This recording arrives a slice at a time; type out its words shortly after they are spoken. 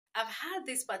I've had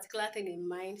this particular thing in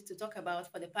mind to talk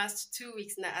about for the past 2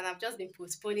 weeks now, and I've just been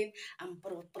postponing and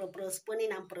postponing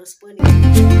and postponing.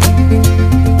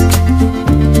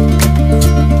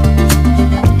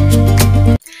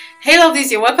 Hey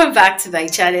lovelies, you're welcome back to my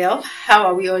channel. How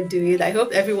are we all doing? I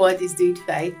hope everyone is doing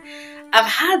fine. I've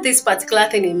had this particular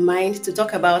thing in mind to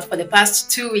talk about for the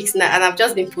past 2 weeks now, and I've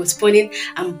just been postponing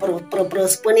and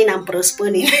postponing and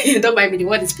postponing. Don't mind me, the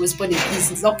word is postponing,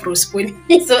 please. It's not postponing.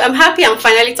 So I'm happy I'm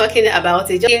finally talking about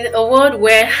it. In a world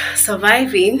where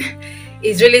surviving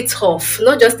is really tough,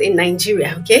 not just in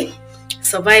Nigeria, okay?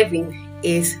 Surviving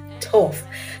is tough,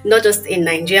 not just in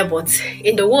Nigeria, but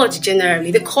in the world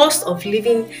generally. The cost of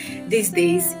living these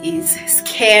days is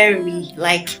scary,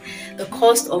 like the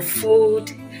cost of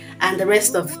food and the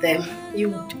rest of them.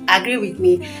 You agree with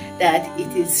me that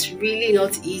it is really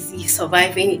not easy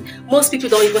surviving. Most people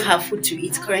don't even have food to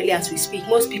eat currently as we speak.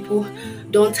 Most people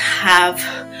don't have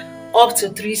up to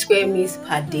 3 square meals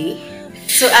per day.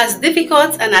 So as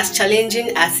difficult and as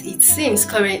challenging as it seems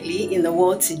currently in the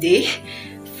world today,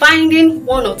 finding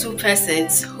 1 or 2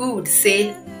 persons who would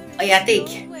say, "Oh yeah,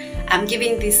 take, I'm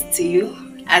giving this to you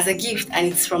as a gift and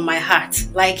it's from my heart,"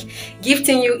 like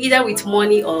gifting you either with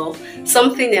money or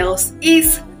something else,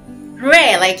 is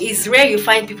rare. Like, it's rare you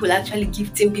find people actually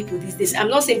gifting people these days. I'm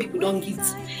not saying people don't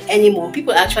gift anymore,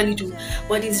 people actually do,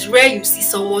 but it's rare you see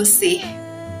someone say,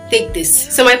 "Take this."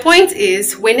 So my point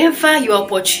is, whenever you're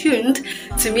opportuned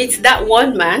to meet that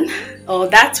one man or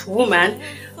that woman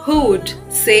who would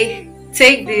say,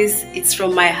 "Take this, it's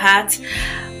from my heart,"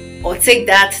 or "Take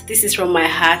that, this is from my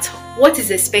heart," what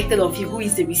is expected of you, who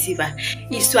is the receiver,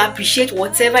 is to appreciate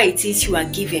whatever it is you are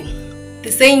giving.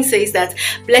 The saying says that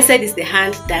blessed is the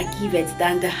hand that giveth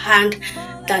than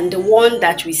the one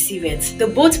that receiveth. The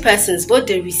both persons, both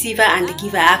the receiver and the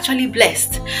giver, are actually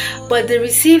blessed, but the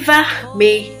receiver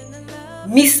may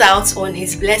miss out on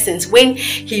his blessings when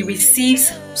he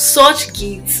receives such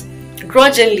gifts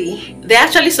grudgingly. There are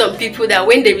actually some people that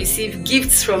when they receive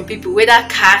gifts from people, whether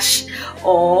cash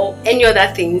or any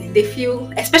other thing, they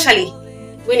feel, especially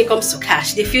when it comes to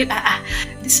cash, they feel,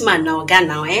 this man now,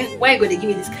 why are you going to give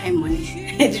me this kind of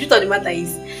money? The truth of the matter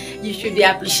is, you should be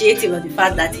appreciative of the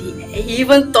fact that he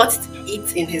even thought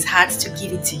it in his heart to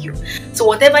give it to you. So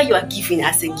whatever you are giving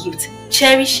as a gift,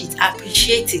 cherish it,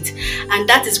 appreciate it, and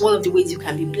that is one of the ways you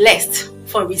can be blessed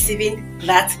for receiving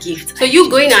that gift. So you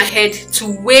going ahead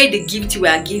to weigh the gift you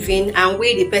are giving and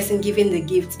weigh the person giving the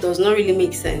gift does not really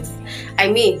make sense. I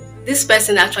mean, this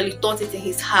person actually thought it in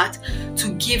his heart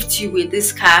to gift you with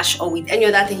this cash or with any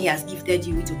other thing he has gifted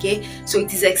you with, okay? So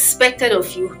it is expected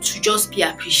of you to just be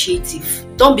appreciative.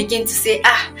 Don't begin to say,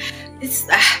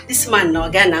 this man now,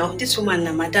 this woman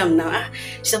now, madam now,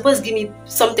 she's supposed to give me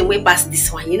something way past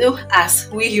this one, you know, as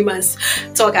we humans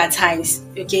talk at times,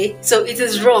 okay? So it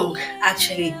is wrong,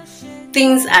 actually.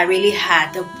 Things are really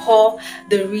hard. The poor,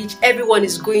 the rich, everyone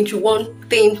is going through one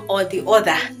thing or the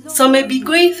other. Some may be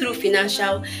going through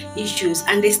financial issues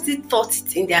and they still thought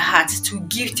it in their hearts to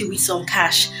gift you with some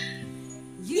cash.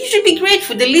 You should be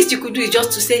grateful. The least you could do is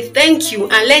just to say thank you,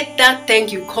 and let that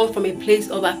thank you come from a place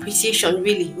of appreciation,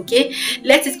 really, okay?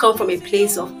 Let it come from a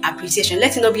place of appreciation.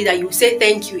 Let it not be that you say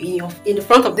thank you in the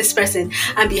front of this person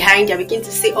and behind you begin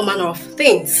to say all manner of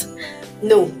things.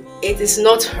 No, it is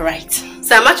not right.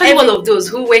 So I'm actually one of those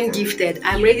who, when gifted,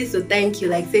 I'm ready to thank you,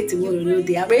 like say tomorrow no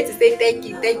day. I'm ready to say thank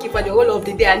you for the whole of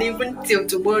the day and even till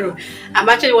tomorrow. I'm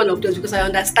actually one of those because I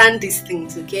understand these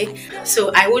things, okay?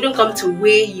 So I wouldn't come to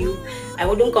weigh you, I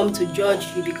wouldn't come to judge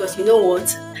you, because you know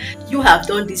what? You have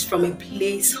done this from a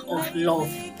place of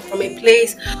love, from a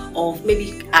place of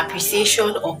maybe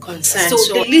appreciation or concern.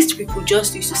 So the least we could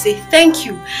just do is to say thank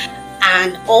you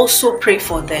and also pray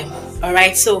for them.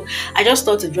 Alright, so I just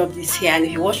thought to drop this here, and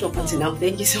if you watched up until now,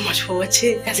 thank you so much for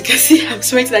watching. As you can see, I'm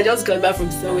sweating. I just got back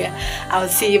from somewhere. I'll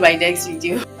see you in my next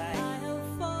video.